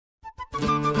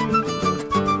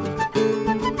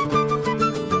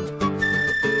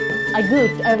I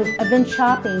goofed. I've been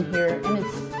chopping here, and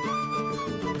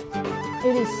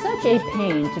it is such a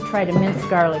pain to try to mince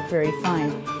garlic very fine.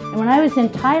 And when I was in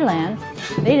Thailand,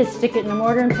 they just stick it in a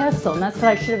mortar and pestle, and that's what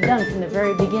I should have done from the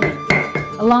very beginning,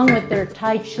 along with their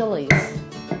Thai chilies.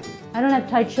 I don't have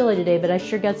Thai chili today, but I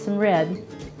sure got some red.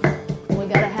 We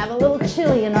gotta have a little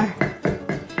chili in our...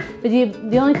 But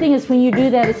the only thing is when you do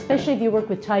that, especially if you work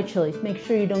with Thai chilies, make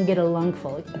sure you don't get a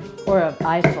lungful or an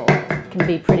eyeful. It can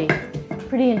be pretty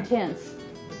intense.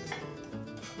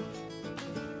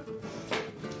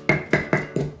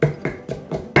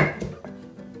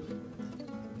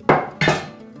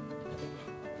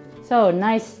 So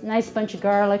nice bunch of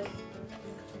garlic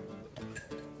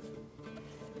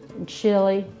and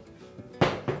chili. I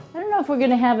don't know if we're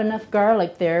going to have enough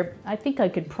garlic there. I think I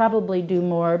could probably do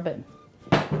more, but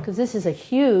because this is a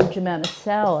huge amount of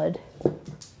salad,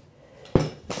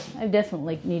 I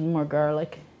definitely need more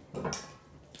garlic.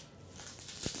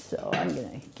 So I'm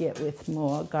going to get with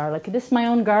more garlic. This is my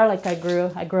own garlic I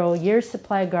grew. I grow a year's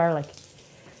supply of garlic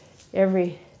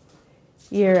every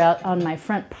year out on my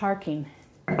front parking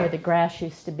where the grass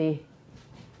used to be.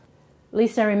 At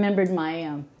least I remembered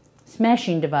my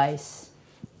smashing device.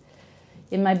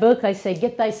 In my book I say,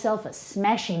 get thyself a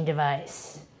smashing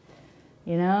device.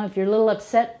 You know, if you're a little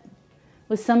upset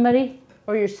with somebody,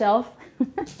 or yourself,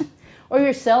 or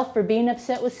yourself for being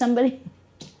upset with somebody,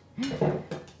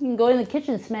 you can go in the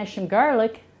kitchen and smash some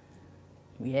garlic.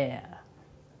 Yeah.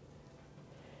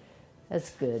 That's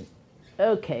good.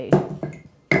 Okay.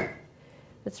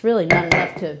 That's really not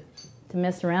enough to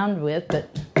mess around with, but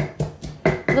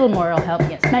a little more will help.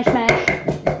 Yeah, smash, smash.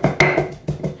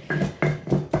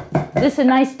 This is a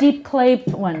nice deep clay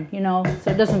one, you know, so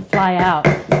it doesn't fly out.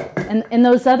 And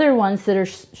those other ones that are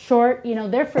short, you know,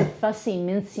 they're for fussy,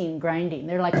 mincing, grinding.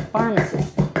 They're like a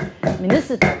pharmacist. I mean,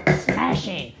 this is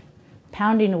smashing,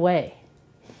 pounding away.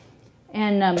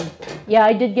 And yeah,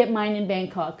 I did get mine in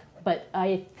Bangkok, but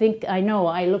I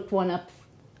looked one up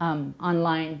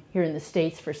online here in the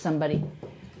States for somebody.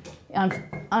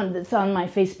 It's on my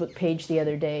Facebook page the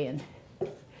other day, and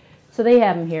so they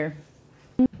have them here.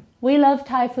 We love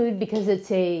Thai food because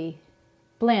it's a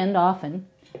blend, often,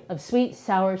 of sweet,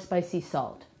 sour, spicy,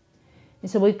 salt.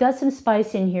 And so we've got some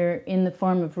spice in here in the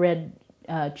form of red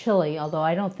chili, although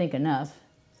I don't think enough,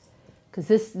 because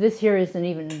this here isn't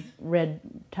even red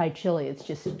Thai chili, it's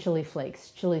just chili flakes.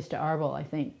 Chilies de arbol, I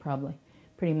think, probably.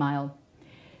 Pretty mild.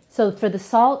 So for the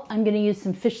salt, I'm going to use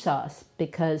some fish sauce,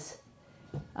 because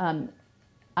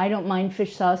I don't mind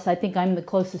fish sauce. I think I'm the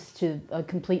closest to a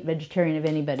complete vegetarian of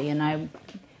anybody, and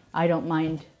I don't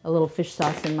mind a little fish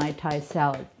sauce in my Thai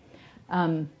salad.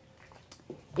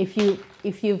 If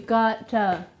you've got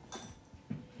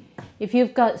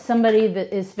somebody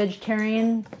that is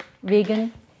vegetarian,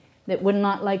 vegan, that would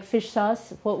not like fish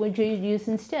sauce, what would you use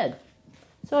instead?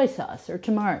 Soy sauce or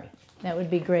tamari. That would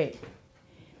be great.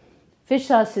 Fish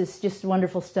sauce is just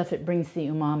wonderful stuff. It brings the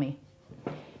umami.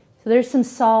 So there's some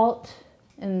salt,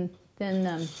 and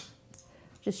then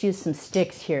just use some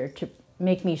sticks here to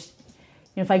make me, you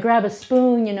know, if I grab a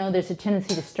spoon, you know, there's a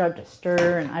tendency to start to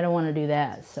stir, and I don't want to do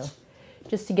that. So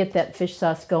just to get that fish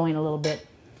sauce going a little bit.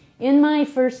 In my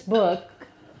first book,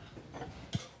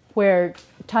 where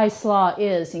Thai Slaw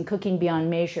is in Cooking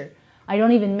Beyond Measure, I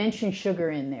don't even mention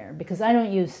sugar in there, because I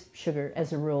don't use sugar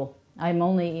as a rule. I'm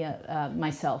only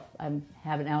myself. I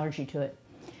have an allergy to it.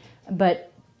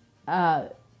 But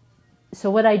so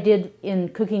what I did in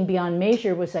Cooking Beyond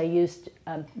Measure was I used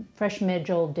fresh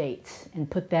medjool dates and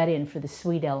put that in for the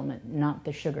sweet element, not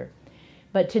the sugar.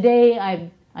 But today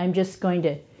I'm just going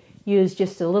to use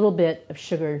just a little bit of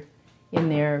sugar in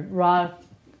there, raw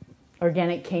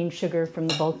organic cane sugar from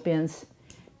the bulk bins,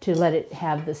 to let it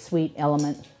have the sweet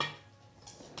element.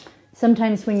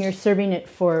 Sometimes when you're serving it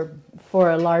for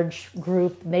a large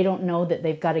group, they don't know that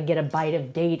they've got to get a bite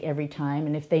of date every time,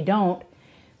 and if they don't,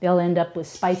 they'll end up with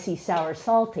spicy, sour,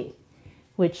 salty,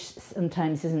 which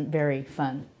sometimes isn't very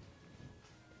fun.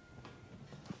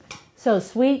 So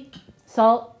sweet,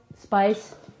 salt,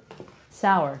 spice,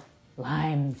 sour,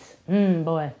 limes.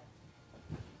 Boy.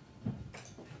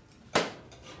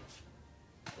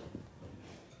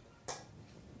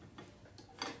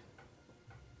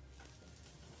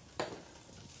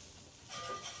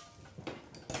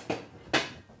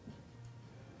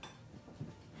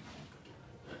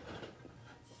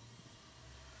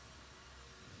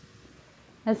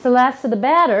 That's the last of the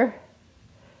batter.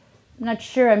 I'm not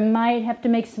sure, I might have to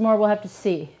make some more, we'll have to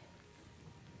see.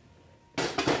 A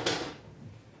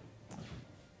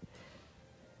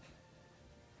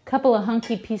couple of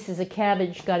hunky pieces of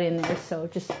cabbage got in there, so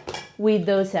just weed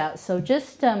those out. So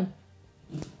just, you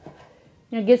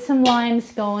know, get some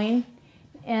limes going.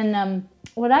 And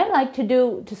what I like to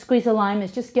do to squeeze a lime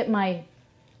is just get my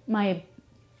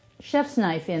chef's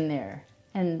knife in there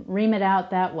and ream it out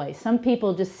that way. Some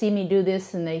people just see me do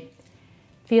this and they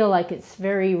feel like it's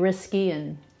very risky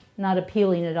and not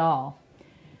appealing at all.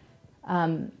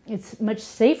 It's much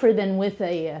safer than with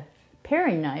a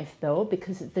paring knife, though,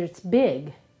 because it's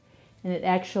big and it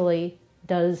actually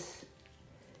does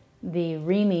the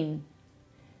reaming.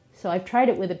 So I've tried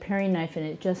it with a paring knife and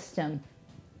it just, I'm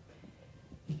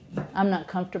not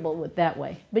comfortable with that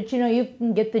way. But you know, you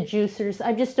can get the juicers.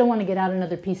 I just don't want to get out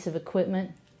another piece of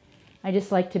equipment. I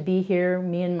just like to be here,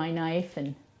 me and my knife,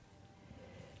 and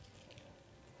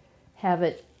have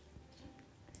it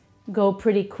go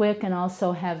pretty quick and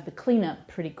also have the cleanup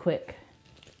pretty quick.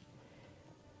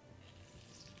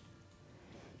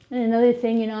 And another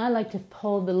thing, you know, I like to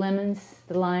hold the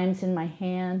limes in my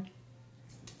hand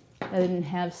rather than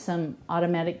have some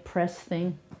automatic press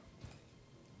thing.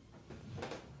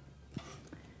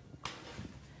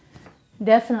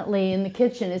 Definitely in the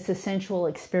kitchen, it's a sensual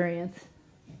experience.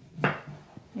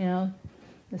 You know,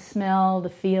 the smell, the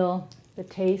feel, the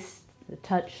taste, the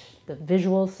touch, the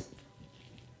visuals.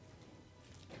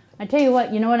 I tell you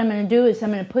what, what I'm going to do is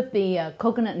I'm going to put the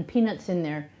coconut and peanuts in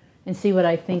there and see what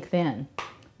I think then.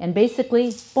 And basically,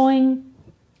 boing,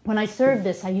 when I serve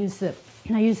this, I use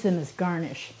them as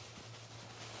garnish.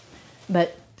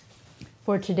 But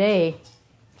for today,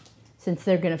 since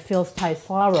they're going to fill Thai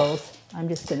slaw rolls, I'm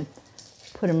just going to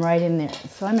put them right in there.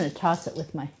 So I'm going to toss it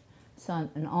with my son.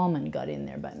 An almond got in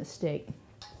there by mistake.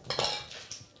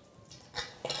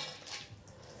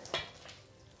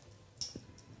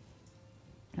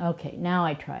 Okay, now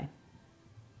I try.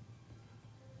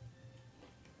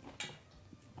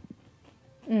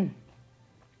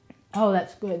 Oh,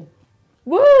 that's good.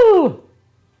 Woo!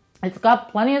 It's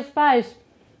got plenty of spice.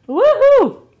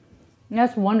 Woohoo!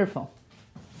 That's wonderful.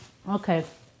 Okay.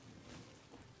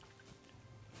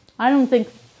 I don't think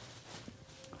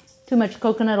too much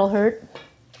coconut will hurt.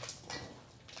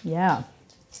 Yeah.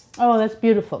 Oh, that's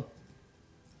beautiful.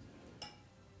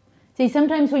 See,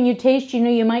 sometimes when you taste,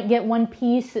 you might get one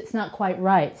piece that's not quite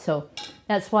right. So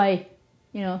that's why,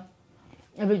 if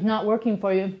it's not working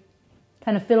for you,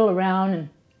 kind of fiddle around and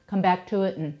come back to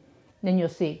it, and then you'll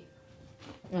see.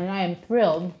 And I am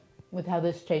thrilled with how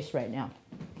this tastes right now.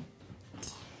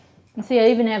 And see, I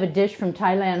even have a dish from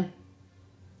Thailand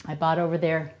I bought over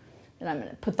there that I'm going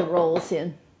to put the rolls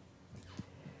in.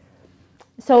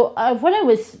 So what I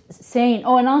was saying,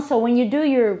 and also when you do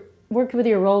your work with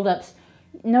your rolled ups,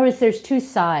 notice there's two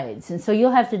sides, and so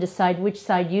you'll have to decide which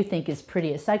side you think is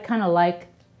prettiest. I kind of like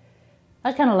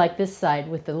this side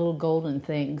with the little golden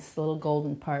things, the little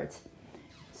golden parts.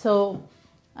 So,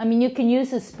 you can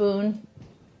use a spoon.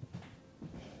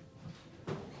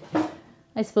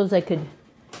 I suppose I could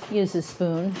use a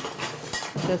spoon,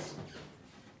 just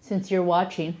since you're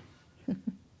watching.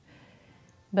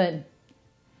 And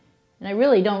I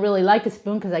really don't like a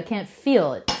spoon because I can't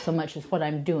feel it so much as what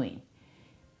I'm doing.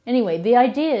 Anyway, the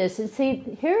idea is, and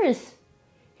see, here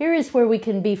is where we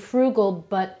can be frugal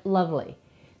but lovely.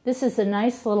 This is a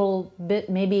nice little bit,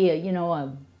 maybe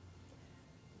a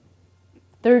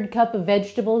third cup of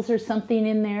vegetables or something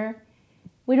in there.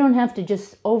 We don't have to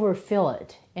just overfill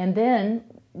it. And then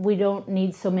we don't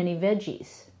need so many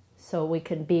veggies. So we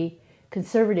can be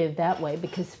conservative that way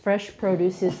because fresh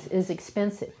produce is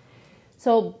expensive.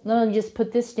 So let me just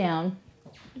put this down.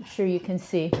 I'm sure you can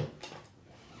see.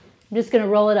 I'm just going to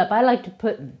roll it up. I like to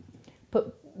put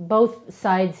both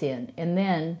sides in and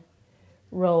then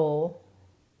roll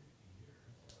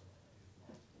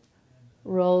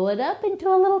it up into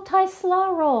a little Thai slaw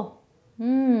roll.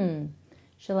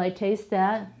 Shall I taste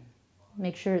that?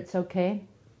 Make sure it's okay.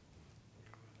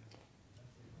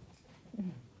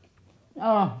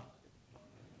 Oh,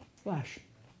 gosh.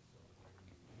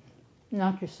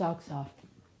 Knock your socks off.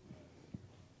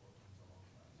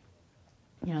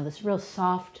 This real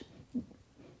soft,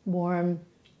 warm,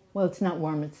 well, it's not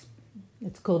warm, it's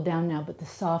cooled down now, but the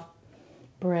soft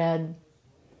bread,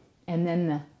 and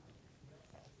then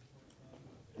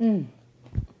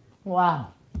wow,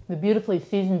 the beautifully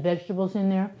seasoned vegetables in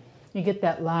there. You get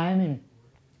that lime and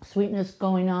sweetness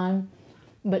going on,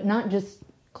 but not just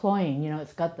cloying.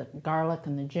 It's got the garlic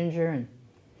and the ginger and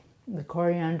the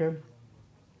coriander.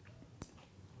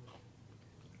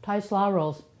 Thai slaw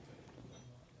rolls.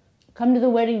 Come to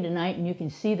the wedding tonight and you can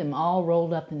see them all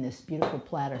rolled up in this beautiful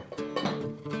platter.